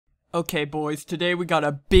Okay, boys, today we got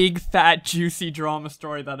a big, fat, juicy drama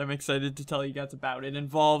story that I'm excited to tell you guys about. It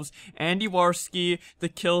involves Andy Warski, The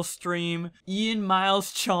Kill Stream, Ian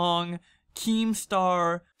Miles Cheong,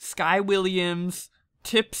 Keemstar, Sky Williams,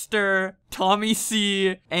 Tipster, Tommy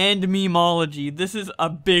C, and Memology. This is a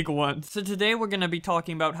big one. So today we're gonna be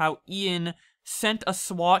talking about how Ian sent a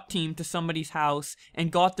SWAT team to somebody's house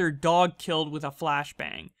and got their dog killed with a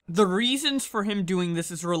flashbang. The reasons for him doing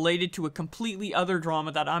this is related to a completely other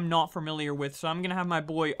drama that I'm not familiar with, so I'm gonna have my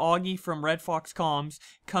boy Augie from Red Fox Comms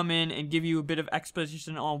come in and give you a bit of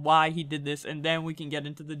exposition on why he did this, and then we can get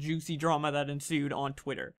into the juicy drama that ensued on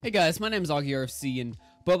Twitter. Hey guys, my name is Augie RFC, and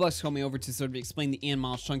Bowblax called me over to sort of explain the Ian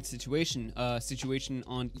Miles Cheong situation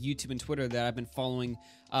on YouTube and Twitter that I've been following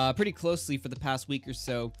pretty closely for the past week or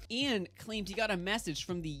so. Ian claimed he got a message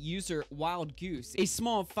from the user Wild Goose, a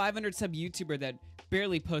small 500 sub YouTuber that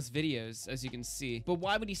barely posts videos, as you can see. But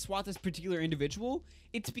why would he swat this particular individual?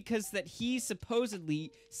 It's because that he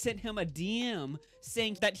supposedly sent him a DM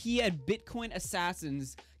saying that he had Bitcoin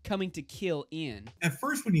assassins coming to kill Ian. At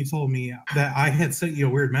first, when you told me that I had sent you a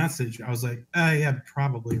weird message, I was like, yeah,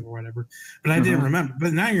 probably, or whatever. But I didn't remember.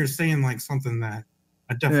 But now you're saying like something that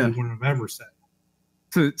I definitely wouldn't have ever said.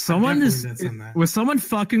 So someone was someone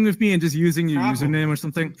fucking with me and just using your username or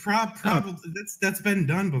something? Probably. That's been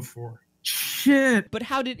done before. Shit. But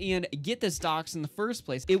how did Ian get this dox in the first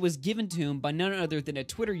place? It was given to him by none other than a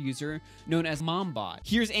Twitter user known as Mombot.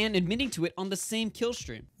 Here's Ian admitting to it on the same kill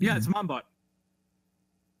stream. Yeah, it's Mombot.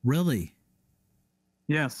 Really?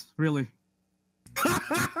 Yes, really.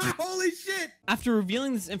 Holy shit! After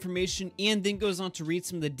revealing this information, Ian then goes on to read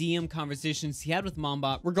some of the DM conversations he had with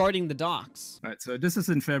Mombot regarding the docs. All right, so this is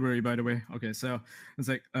in February, by the way. Okay, so it's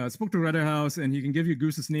like, spoke to Redder House, and he can give you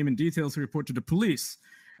Goose's name and details to report to the police.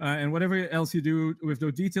 And whatever else you do with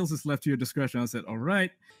those details is left to your discretion. I said, all right.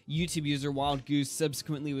 YouTube user Wild Goose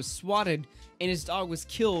subsequently was swatted, and his dog was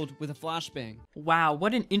killed with a flashbang. Wow,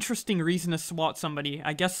 what an interesting reason to swat somebody.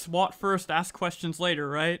 I guess swat first, ask questions later,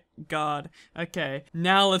 right? God. Okay,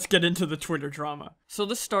 now let's get into the Twitter drama. So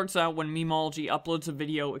this starts out when Memology uploads a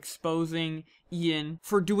video exposing Ian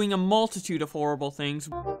for doing a multitude of horrible things.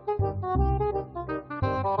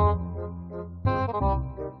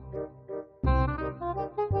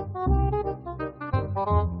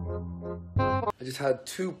 I just had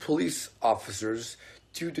 2 police officers,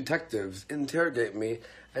 2 detectives interrogate me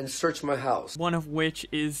and search my house. One of which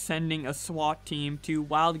is sending a SWAT team to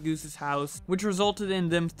Wild Goose's house, which resulted in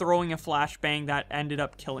them throwing a flashbang that ended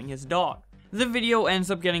up killing his dog. The video ends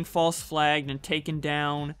up getting false flagged and taken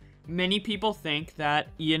down. Many people think that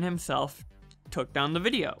Ian himself took down the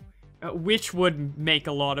video, which would make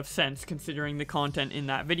a lot of sense considering the content in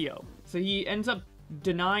that video. So he ends up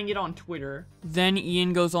denying it on Twitter. Then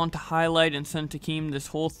Ian goes on to highlight and send to Keem this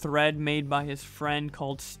whole thread made by his friend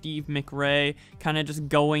called Steve McRae, kind of just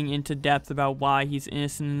going into depth about why he's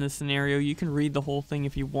innocent in this scenario. You can read the whole thing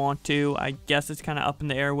if you want to. I guess it's kind of up in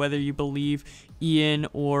the air whether you believe Ian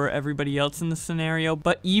or everybody else in the scenario,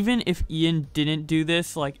 but even if Ian didn't do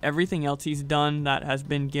this, like everything else he's done that has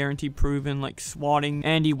been guaranteed proven, like swatting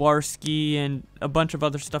Andy Warski and a bunch of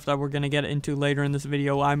other stuff that we're going to get into later in this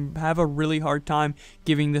video, I have a really hard time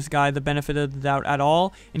giving this guy the benefit of the doubt at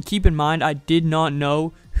all. And keep in mind, I did not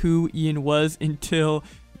know who Ian was until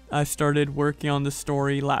I started working on the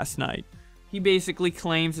story last night. He basically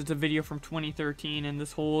claims it's a video from 2013 and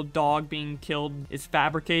this whole dog being killed is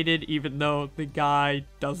fabricated, even though the guy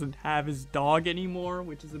doesn't have his dog anymore,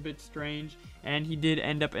 which is a bit strange. And he did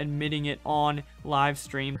end up admitting it on live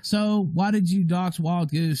stream. So why did you dox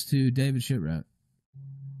Wild Goose to David Shitrap?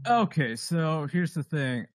 Okay, so here's the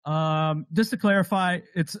thing. Just to clarify,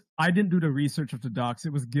 I didn't do the research of the docs.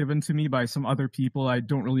 It was given to me by some other people I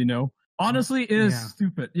don't really know. Honestly, it is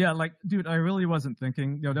stupid. Yeah, like, dude, I really wasn't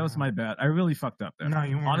thinking. Yo, that was my bad. I really fucked up there. No,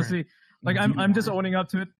 you weren't. Honestly, like, I'm just owning up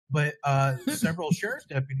to it. But several sheriff's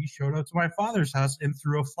deputies showed up to my father's house and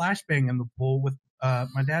threw a flashbang in the pool with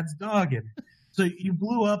my dad's dog in it. So you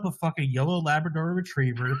blew up a fucking yellow Labrador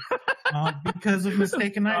Retriever because of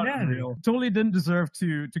mistaken identity. Totally didn't deserve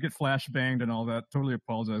to get flashbanged and all that. Totally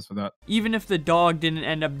apologize for that. Even if the dog didn't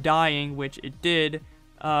end up dying, which it did,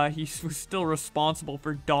 he was still responsible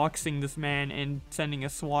for doxing this man and sending a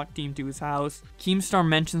SWAT team to his house. Keemstar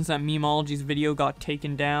mentions that Memology's video got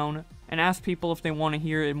taken down and asks people if they want to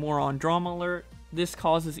hear it more on Drama Alert. This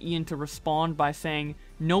causes Ian to respond by saying,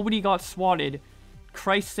 "Nobody got swatted.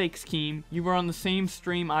 Christ's sakes, Keem, you were on the same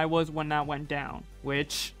stream I was when that went down."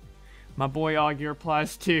 Which my boy Augie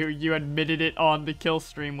replies to, "You admitted it on the kill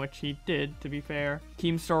stream," which he did, to be fair.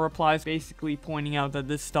 Keemstar replies basically pointing out that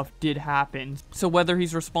this stuff did happen. So whether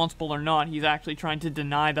he's responsible or not, he's actually trying to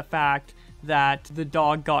deny the fact that the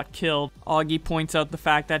dog got killed. Augie points out the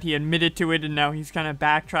fact that he admitted to it and now he's kind of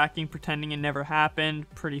backtracking, pretending it never happened.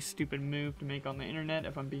 Pretty stupid move to make on the internet,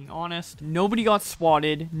 if I'm being honest. Nobody got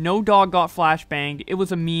swatted. No dog got flashbanged. It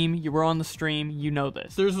was a meme. You were on the stream. You know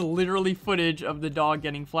this. There's literally footage of the dog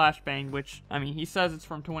getting flashbanged, which, I mean, he says it's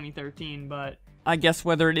from 2013, but I guess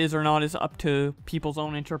whether it is or not is up to people's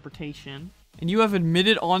own interpretation. And you have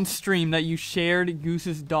admitted on stream that you shared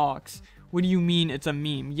Goose's docs. What do you mean it's a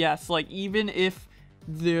meme? Yes, like, even if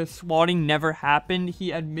the swatting never happened,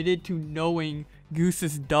 he admitted to knowing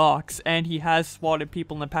Goose's docs, and he has swatted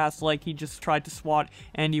people in the past, like he just tried to swat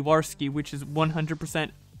Andy Warski, which is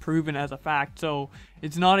 100% proven as a fact. So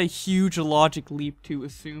it's not a huge logic leap to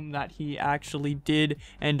assume that he actually did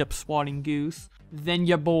end up swatting Goose. Then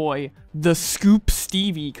your boy, the Scoop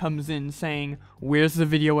Stevie, comes in saying, "Where's the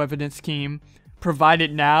video evidence, Keem? Provide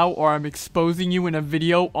it now, or I'm exposing you in a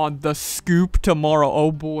video on The Scoop tomorrow."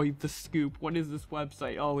 Oh boy, The Scoop. What is this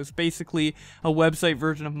website? Oh, it's basically a website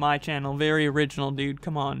version of my channel. Very original, dude.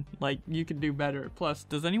 Come on. Like, you could do better. Plus,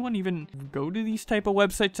 does anyone even go to these type of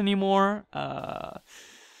websites anymore?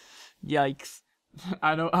 Yikes.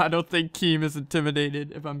 I don't think Keem is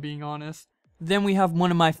intimidated, if I'm being honest. Then we have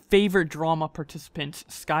one of my favorite drama participants,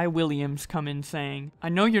 Sky Williams, come in saying, "I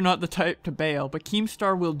know you're not the type to bail, but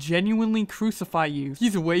Keemstar will genuinely crucify you.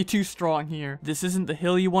 He's way too strong here. This isn't the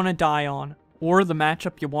hill you want to die on, or the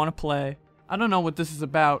matchup you want to play. I don't know what this is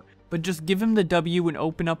about, but just give him the W and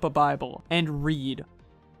open up a Bible, and read.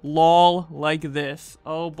 Lol, like this."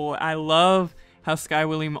 Oh boy, I love how Sky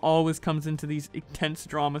Williams always comes into these intense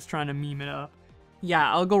dramas trying to meme it up.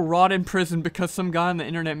 "Yeah, I'll go rot in prison because some guy on the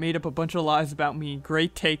internet made up a bunch of lies about me.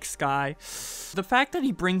 Great take, Sky." The fact that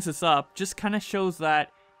he brings this up just kind of shows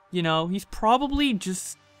that, you know, he's probably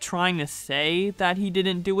just trying to say that he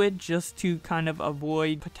didn't do it just to kind of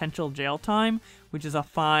avoid potential jail time, which is a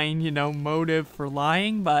fine, you know, motive for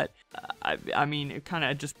lying, but I mean, it kind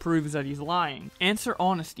of just proves that he's lying. "Answer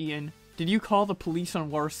honest, Ian. Did you call the police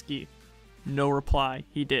on Warski?" No reply.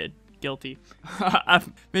 He did. Guilty.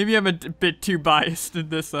 Maybe I'm a bit too biased in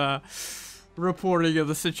this reporting of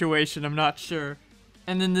the situation, I'm not sure.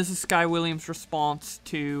 And then this is Sky Williams' response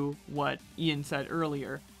to what Ian said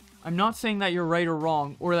earlier. "I'm not saying that you're right or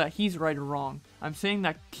wrong, or that he's right or wrong. I'm saying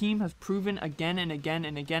that Keem has proven again and again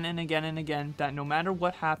and again and again and again that no matter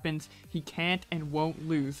what happens, he can't and won't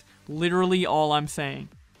lose. Literally all I'm saying."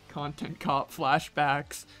 Content cop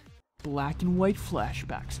flashbacks. Black and white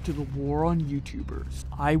flashbacks to the war on YouTubers.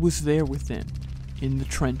 "I was there with them, in the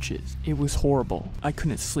trenches. It was horrible. I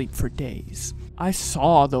couldn't sleep for days. I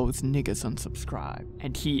saw those niggas unsubscribe,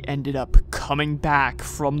 and he ended up coming back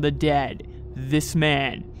from the dead. This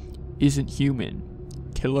man isn't human.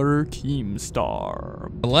 Killer Keemstar."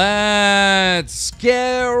 Let's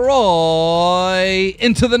get right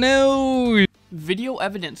into the news. Video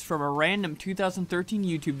evidence from a random 2013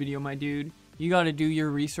 YouTube video, my dude. You gotta do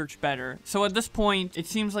your research better. So at this point, it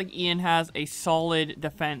seems like Ian has a solid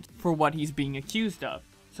defense for what he's being accused of.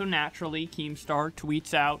 So naturally, Keemstar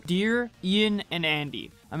tweets out, "Dear Ian and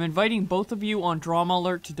Andy, I'm inviting both of you on Drama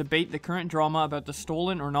Alert to debate the current drama about the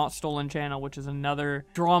stolen or not stolen channel," which is another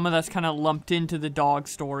drama that's kind of lumped into the dog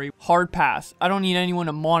story. "Hard pass. I don't need anyone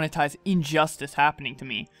to monetize injustice happening to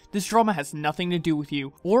me. This drama has nothing to do with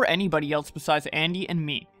you, or anybody else besides Andy and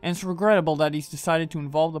me. And it's regrettable that he's decided to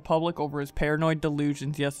involve the public over his paranoid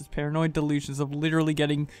delusions." Yes, his paranoid delusions of literally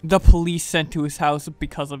getting the police sent to his house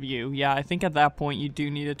because of you. Yeah, I think at that point you do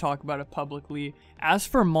need to talk about it publicly. As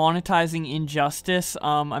for monetizing injustice,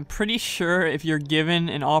 I'm pretty sure if you're given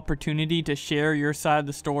an opportunity to share your side of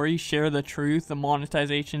the story, share the truth, the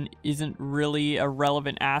monetization isn't really a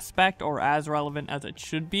relevant aspect or as relevant as it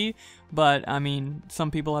should be. But, I mean,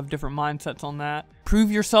 some people have different mindsets on that.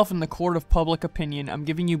 Prove yourself in the court of public opinion. I'm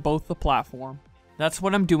giving you both the platform. That's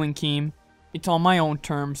what I'm doing, Keem. It's on my own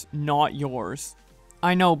terms, not yours.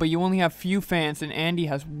 I know, but you only have few fans and Andy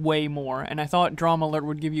has way more, and I thought Drama Alert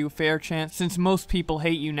would give you a fair chance since most people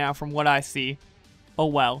hate you now from what I see. Oh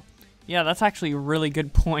well. Yeah, that's actually a really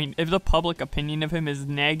good point. If the public opinion of him is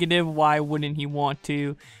negative, why wouldn't he want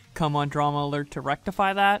to come on Drama Alert to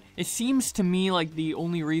rectify that? It seems to me like the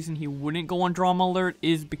only reason he wouldn't go on Drama Alert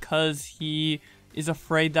is because he is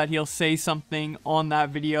afraid that he'll say something on that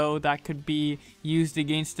video that could be used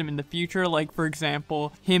against him in the future. Like, for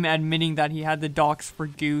example, him admitting that he had the docs for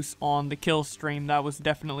Goose on the kill stream. That was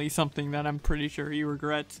definitely something that I'm pretty sure he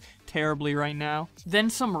regrets terribly right now. Then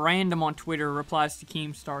some random on Twitter replies to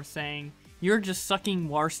Keemstar saying, you're just sucking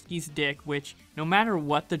Warski's dick, which, no matter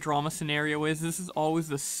what the drama scenario is, this is always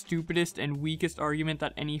the stupidest and weakest argument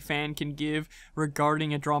that any fan can give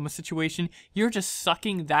regarding a drama situation. You're just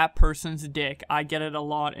sucking that person's dick. I get it a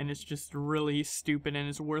lot, and it's just really stupid and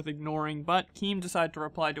it's worth ignoring, but Keem decided to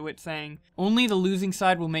reply to it saying, "Only the losing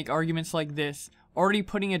side will make arguments like this. Already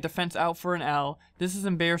putting a defense out for an L. This is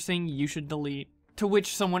embarrassing, you should delete." To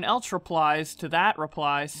which someone else replies to that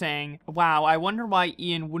reply saying, "Wow, I wonder why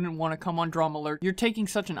Ian wouldn't want to come on Drama Alert. You're taking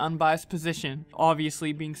such an unbiased position."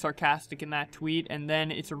 Obviously being sarcastic in that tweet, and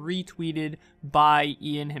then it's retweeted by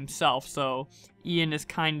Ian himself. So Ian is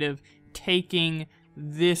kind of taking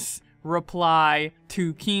this reply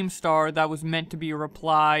to Keemstar that was meant to be a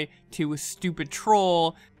reply to a stupid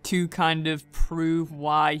troll to kind of prove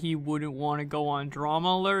why he wouldn't want to go on Drama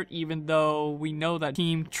Alert, even though we know that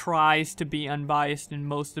Keem tries to be unbiased in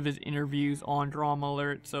most of his interviews on Drama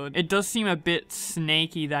Alert, so it does seem a bit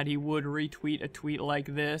snaky that he would retweet a tweet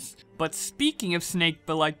like this. But speaking of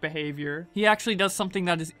snake-like behavior, he actually does something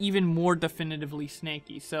that is even more definitively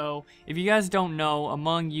snaky. So, if you guys don't know,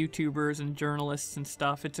 among YouTubers and journalists and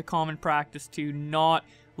stuff, it's a common practice to not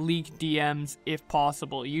leak DMs if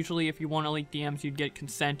possible. Usually if you want to leak DMs, you'd get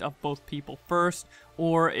consent of both people first,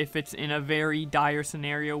 or if it's in a very dire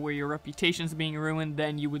scenario where your reputation's being ruined,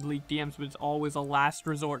 then you would leak DMs, but it's always a last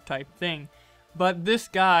resort type thing. But this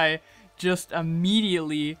guy just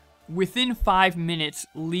immediately, within 5 minutes,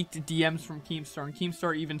 leaked DMs from Keemstar, and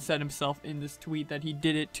Keemstar even said himself in this tweet that he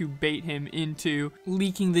did it to bait him into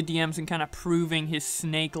leaking the DMs and kind of proving his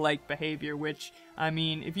snake-like behavior, which, I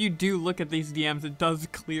mean, if you do look at these DMs, it does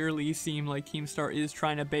clearly seem like Keemstar is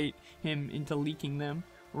trying to bait him into leaking them.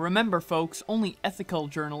 Remember, folks, only ethical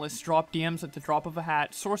journalists drop DMs at the drop of a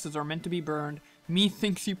hat. Sources are meant to be burned. Me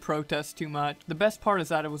thinks you protest too much. The best part is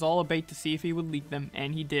that it was all a bait to see if he would leak them,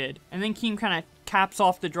 and he did. And then Keem kind of caps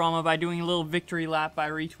off the drama by doing a little victory lap by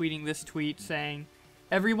retweeting this tweet saying,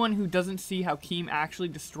 "Everyone who doesn't see how Keem actually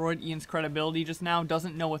destroyed Ian's credibility just now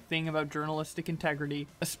doesn't know a thing about journalistic integrity,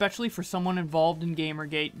 especially for someone involved in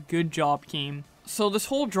Gamergate. Good job, Keem." So this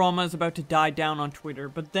whole drama is about to die down on Twitter,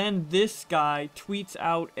 but then this guy tweets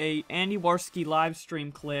out a Andy Warski live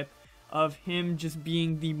stream clip of him just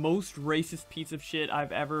being the most racist piece of shit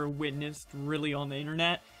I've ever witnessed really on the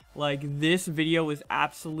internet. Like, this video is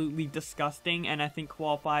absolutely disgusting and I think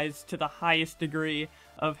qualifies to the highest degree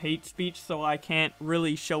of hate speech, so I can't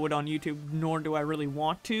really show it on YouTube, nor do I really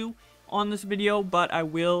want to on this video, but I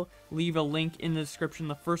will leave a link in the description,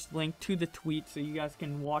 the first link to the tweet, so you guys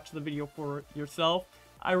can watch the video for yourself.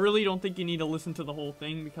 I really don't think you need to listen to the whole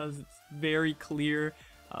thing because it's very clear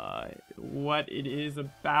what it is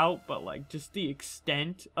about, but like just the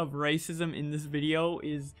extent of racism in this video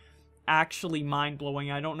is actually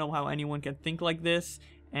mind-blowing. I don't know how anyone can think like this,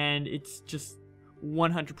 and it's just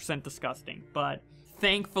 100% disgusting. But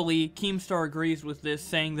thankfully, Keemstar agrees with this,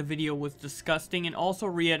 saying the video was disgusting, and also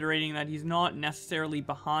reiterating that he's not necessarily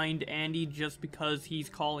behind Andy just because he's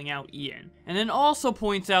calling out Ian. And then also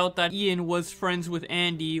points out that Ian was friends with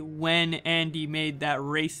Andy when Andy made that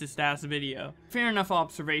racist-ass video. Fair enough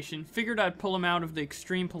observation. Figured I'd pull him out of the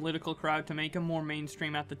extreme political crowd to make him more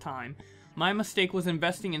mainstream at the time. My mistake was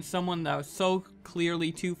investing in someone that was so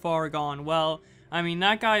clearly too far gone. Well, I mean,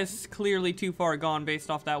 that guy is clearly too far gone based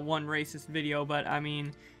off that one racist video, but I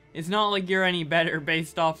mean, it's not like you're any better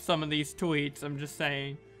based off some of these tweets, I'm just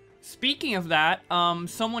saying. Speaking of that,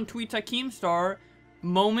 someone tweets at Keemstar,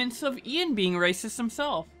 moments of Ian being racist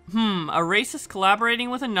himself. A racist collaborating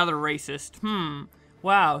with another racist.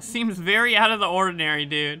 Wow, seems very out of the ordinary,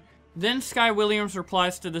 dude. Then Sky Williams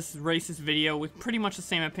replies to this racist video with pretty much the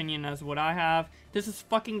same opinion as what I have. This is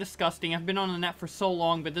fucking disgusting. I've been on the net for so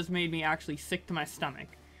long, but this made me actually sick to my stomach.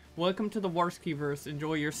 Welcome to the Warski-verse.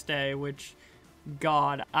 Enjoy your stay, which,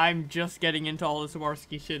 God, I'm just getting into all this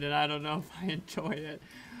Warski shit, and I don't know if I enjoy it.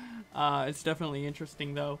 It's definitely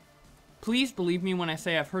interesting, though. Please believe me when I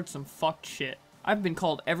say I've heard some fucked shit. I've been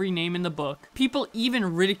called every name in the book. People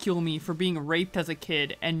even ridicule me for being raped as a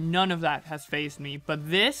kid, and none of that has fazed me. But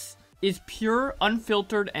this is pure,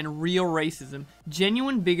 unfiltered, and real racism.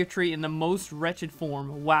 Genuine bigotry in the most wretched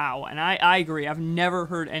form. Wow. And I agree. I've never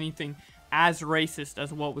heard anything as racist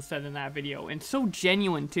as what was said in that video. And so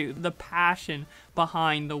genuine, too. The passion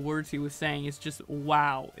behind the words he was saying is just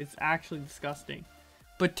wow. It's actually disgusting.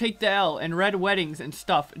 But take the L and red weddings and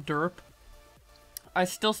stuff, derp. I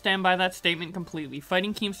still stand by that statement completely.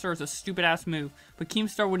 Fighting Keemstar is a stupid-ass move, but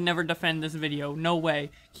Keemstar would never defend this video. No way.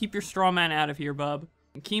 Keep your straw man out of here, bub.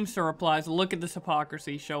 Keemstar replies, look at this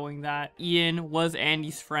hypocrisy, showing that Ian was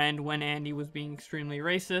Andy's friend when Andy was being extremely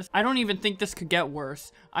racist. I don't even think this could get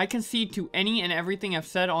worse. I concede to any and everything I've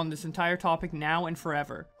said on this entire topic now and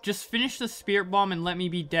forever. Just finish the spirit bomb and let me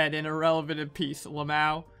be dead and irrelevant in peace,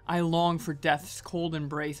 Lamau. I long for death's cold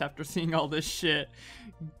embrace after seeing all this shit.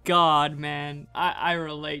 God, man. I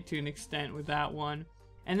relate to an extent with that one.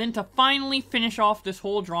 And then to finally finish off this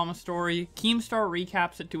whole drama story, Keemstar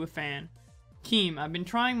recaps it to a fan. Keem, I've been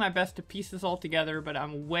trying my best to piece this all together, but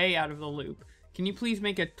I'm way out of the loop. Can you please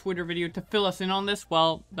make a Twitter video to fill us in on this?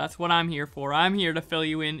 Well, that's what I'm here for. I'm here to fill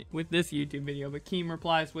you in with this YouTube video. But Keem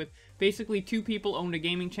replies with, basically 2 people owned a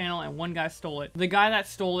gaming channel and 1 guy stole it. The guy that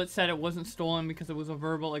stole it said it wasn't stolen because it was a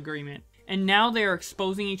verbal agreement. And now they are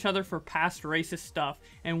exposing each other for past racist stuff.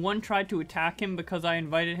 And one tried to attack him because I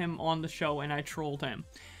invited him on the show and I trolled him.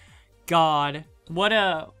 God. What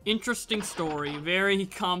a interesting story. Very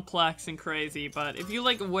complex and crazy. But if you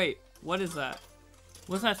like, wait, what is that?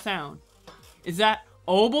 What's that sound? Is that,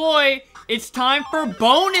 oh boy, it's time for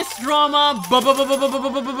bonus drama.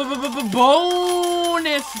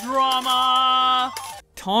 Bonus drama.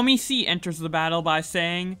 Tommy C enters the battle by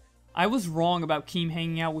saying, I was wrong about Keem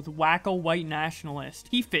hanging out with wacko white nationalist.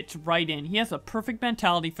 He fits right in. He has a perfect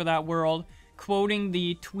mentality for that world. Quoting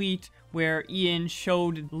the tweet where Ian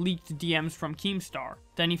showed leaked DMs from Keemstar.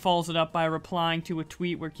 Then he follows it up by replying to a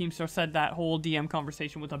tweet where Keemstar said that whole DM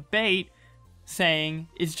conversation was a bait, saying,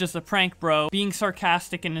 it's just a prank, bro, being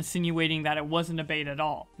sarcastic and insinuating that it wasn't a bait at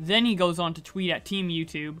all. Then he goes on to tweet at Team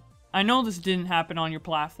YouTube, I know this didn't happen on your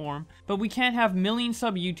platform, but we can't have million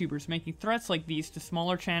sub YouTubers making threats like these to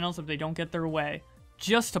smaller channels if they don't get their way,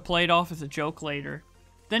 just to play it off as a joke later.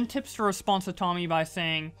 Then Tipster responds to Tommy by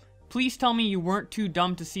saying, please tell me you weren't too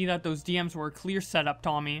dumb to see that those DMs were a clear setup,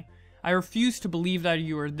 Tommy. I refuse to believe that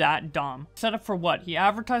you were that dumb. Setup for what? He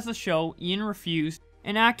advertised the show, Ian refused,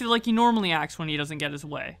 and acted like he normally acts when he doesn't get his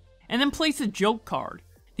way. And then plays a joke card.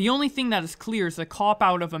 The only thing that is clear is the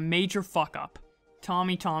cop-out of a major fuck-up.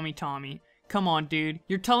 Tommy. Come on, dude.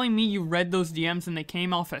 You're telling me you read those DMs and they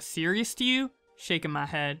came off as serious to you? Shaking my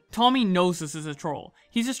head. Tommy knows this is a troll.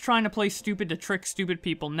 He's just trying to play stupid to trick stupid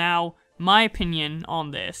people. Now, my opinion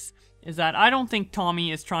on this is that I don't think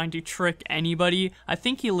Tommy is trying to trick anybody. I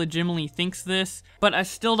think he legitimately thinks this, but I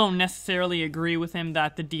still don't necessarily agree with him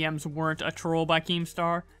that the DMs weren't a troll by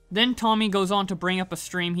Keemstar. Then Tommy goes on to bring up a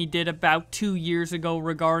stream he did about 2 years ago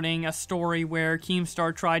regarding a story where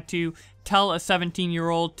Keemstar tried to tell a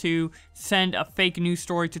 17-year-old to send a fake news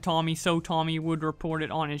story to Tommy so Tommy would report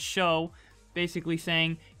it on his show. Basically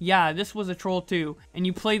saying, yeah, this was a troll too, and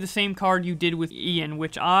you play the same card you did with Ian,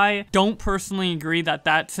 which I don't personally agree that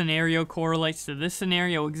that scenario correlates to this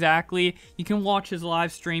scenario exactly. You can watch his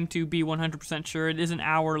live stream to be 100% sure. It is an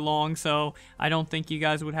hour long, so I don't think you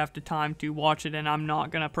guys would have the time to watch it, and I'm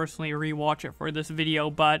not gonna personally rewatch it for this video,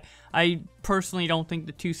 but I personally don't think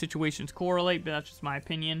the two situations correlate, but that's just my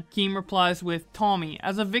opinion. Keem replies with, Tommy,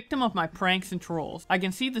 as a victim of my pranks and trolls, I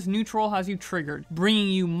can see this new troll has you triggered, bringing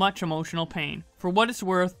you much emotional pain. For what it's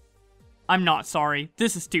worth, I'm not sorry.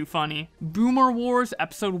 This is too funny. Boomer Wars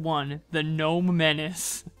Episode 1, The Gnome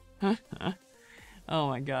Menace. Oh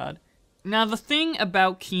my god. Now the thing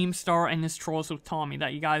about Keemstar and his trolls with Tommy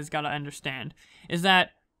that you guys gotta understand is that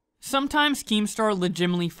sometimes Keemstar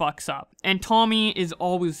legitimately fucks up, and Tommy is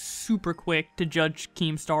always super quick to judge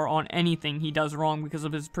Keemstar on anything he does wrong because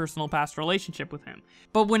of his personal past relationship with him.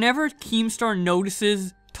 But whenever Keemstar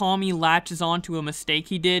notices Tommy latches on to a mistake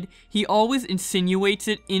he did, he always insinuates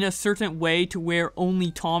it in a certain way to where only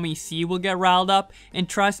Tommy C will get riled up and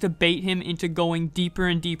tries to bait him into going deeper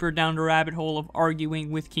and deeper down the rabbit hole of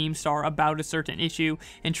arguing with Keemstar about a certain issue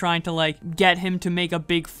and trying to like get him to make a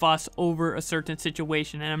big fuss over a certain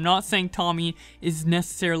situation. And I'm not saying Tommy is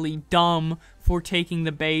necessarily dumb for taking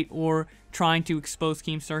the bait or trying to expose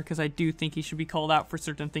Keemstar, because I do think he should be called out for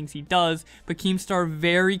certain things he does, but Keemstar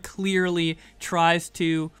very clearly tries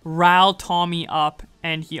to rile Tommy up,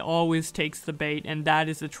 and he always takes the bait, and that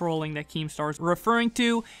is the trolling that Keemstar is referring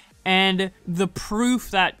to. And the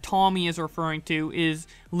proof that Tommy is referring to is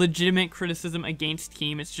legitimate criticism against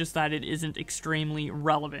Keem. It's just that it isn't extremely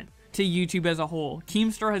relevant to YouTube as a whole.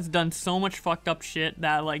 Keemstar has done so much fucked up shit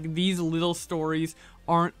that like these little stories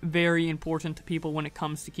aren't very important to people when it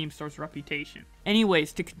comes to Keemstar's reputation.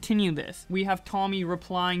 Anyways, to continue this, we have Tommy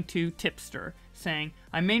replying to Tipster, saying,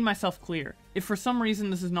 I made myself clear. If for some reason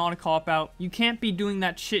this is not a cop-out, you can't be doing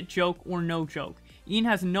that shit joke or no joke. Ian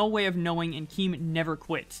has no way of knowing and Keem never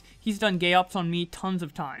quits. He's done gay ups on me tons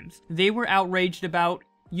of times. They were outraged about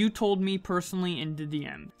You told me personally in the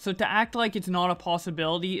DM. So to act like it's not a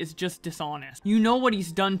possibility is just dishonest. You know what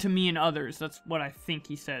he's done to me and others. That's what I think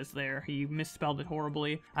he says there. He misspelled it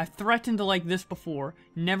horribly. I threatened to like this before.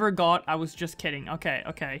 Never got. I was just kidding.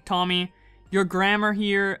 Okay. Tommy, your grammar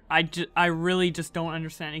here, I really just don't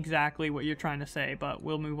understand exactly what you're trying to say, but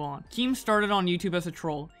we'll move on. Keem started on YouTube as a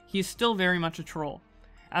troll. He is still very much a troll.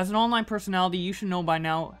 As an online personality, you should know by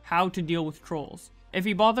now how to deal with trolls. If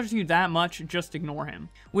he bothers you that much, just ignore him.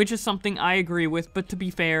 Which is something I agree with, but to be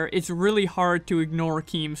fair, it's really hard to ignore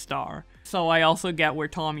Keemstar. So I also get where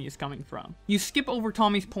Tommy is coming from. You skip over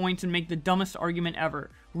Tommy's points and make the dumbest argument ever.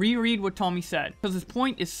 Reread what Tommy said, because his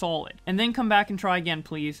point is solid. And then come back and try again,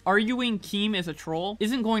 please. Arguing Keem is a troll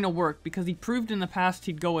isn't going to work because he proved in the past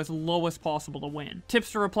he'd go as low as possible to win.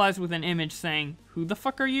 Tipster replies with an image saying, "Who the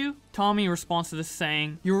fuck are you?" Tommy responds to this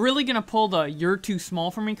saying, "You're really gonna pull the 'you're too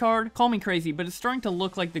small for me' card? Call me crazy, but it's starting to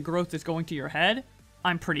look like the growth is going to your head."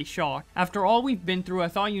 I'm pretty shocked. After all we've been through, I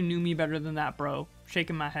thought you knew me better than that, bro.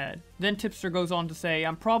 Shaking my head. Then Tipster goes on to say,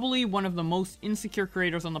 "I'm probably one of the most insecure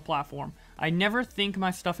creators on the platform. I never think my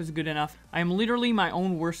stuff is good enough. I am literally my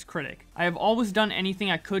own worst critic. I have always done anything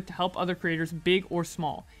I could to help other creators, big or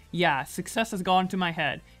small. Yeah, success has gone to my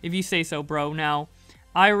head, if you say so, bro. Now,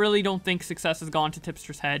 I really don't think success has gone to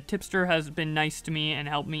Tipster's head. Tipster has been nice to me and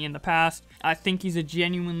helped me in the past. I think he's a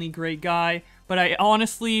genuinely great guy, but I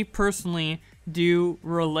honestly, personally, do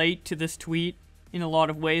relate to this tweet in a lot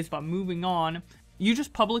of ways. But moving on, you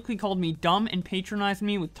just publicly called me dumb and patronized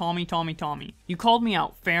me with Tommy. You called me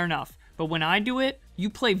out, fair enough. But when I do it,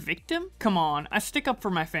 you play victim? Come on, I stick up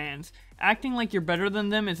for my fans. Acting like you're better than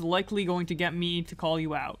them is likely going to get me to call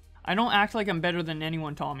you out. I don't act like I'm better than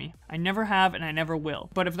anyone, Tommy. I never have and I never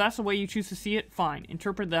will. But if that's the way you choose to see it, fine.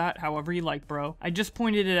 Interpret that however you like, bro. I just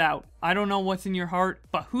pointed it out. I don't know what's in your heart,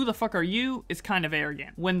 but who the fuck are you is kind of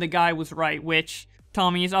arrogant. When the guy was right, which,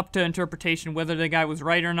 Tommy, is up to interpretation whether the guy was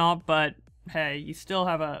right or not, but hey, you still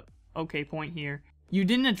have a okay point here. You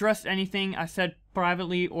didn't address anything I said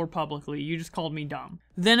privately or publicly. You just called me dumb.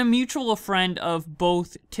 Then a mutual friend of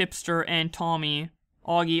both Tipster and Tommy,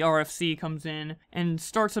 Augie RFC, comes in and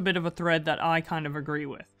starts a bit of a thread that I kind of agree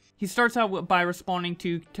with. He starts out by responding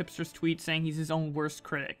to Tipster's tweet saying he's his own worst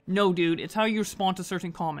critic. No, dude, it's how you respond to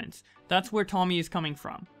certain comments. That's where Tommy is coming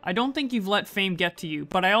from. I don't think you've let fame get to you,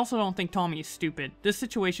 but I also don't think Tommy is stupid. This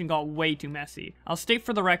situation got way too messy. I'll state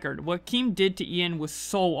for the record, what Keem did to Ian was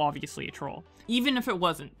so obviously a troll. Even if it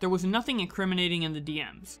wasn't, there was nothing incriminating in the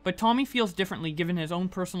DMs. But Tommy feels differently given his own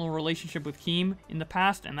personal relationship with Keem in the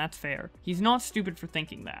past, and that's fair. He's not stupid for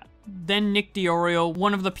thinking that. Then Nick Diorio,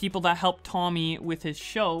 one of the people that helped Tommy with his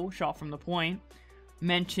show, Shot from the Point,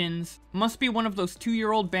 mentions, must be one of those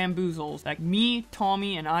 2-year-old bamboozles that me,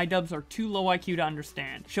 Tommy, and iDubbbz are too low IQ to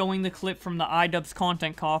understand, showing the clip from the iDubbbz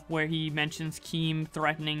content cop where he mentions Keem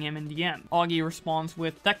threatening him in DM. Augie responds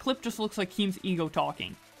with, that clip just looks like Keem's ego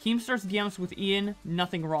talking. Keem starts DMs with Ian,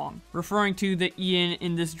 nothing wrong, referring to the Ian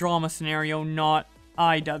in this drama scenario, not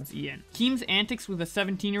iDubbbz Ian. Keem's antics with a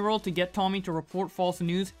 17-year-old to get Tommy to report false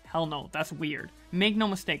news? Hell no, that's weird. Make no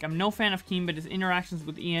mistake, I'm no fan of Keem, but his interactions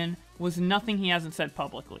with Ian was nothing he hasn't said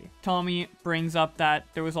publicly. Tommy brings up that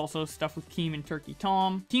there was also stuff with Keem and Turkey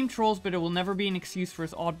Tom. Keem trolls, but it will never be an excuse for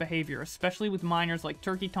his odd behavior, especially with minors like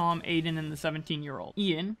Turkey Tom, Aiden, and the 17-year-old.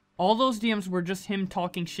 Ian, all those DMs were just him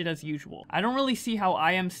talking shit as usual. I don't really see how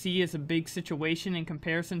IMC is a big situation in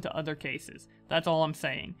comparison to other cases. That's all I'm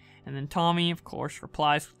saying. And then Tommy, of course,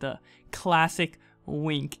 replies with the classic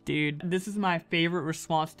wink, dude. This is my favorite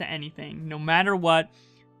response to anything. No matter what,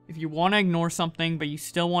 if you want to ignore something, but you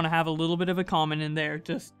still want to have a little bit of a comment in there,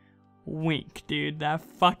 just wink, dude. That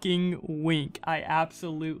fucking wink. I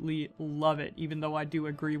absolutely love it, even though I do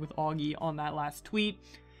agree with Augie on that last tweet.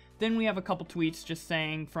 Then we have a couple tweets just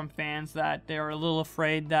saying from fans that they're a little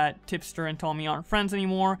afraid that Tipster and Tommy aren't friends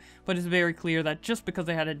anymore, but it's very clear that just because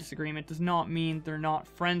they had a disagreement does not mean they're not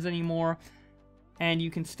friends anymore, and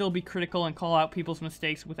you can still be critical and call out people's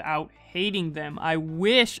mistakes without hating them. I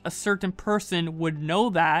wish a certain person would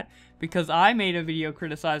know that, because I made a video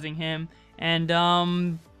criticizing him,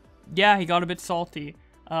 and yeah, he got a bit salty.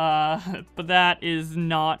 But that is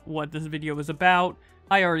not what this video is about.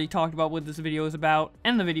 I already talked about what this video is about,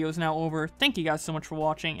 and the video is now over. Thank you guys so much for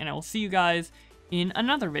watching, and I will see you guys in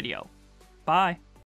another video. Bye.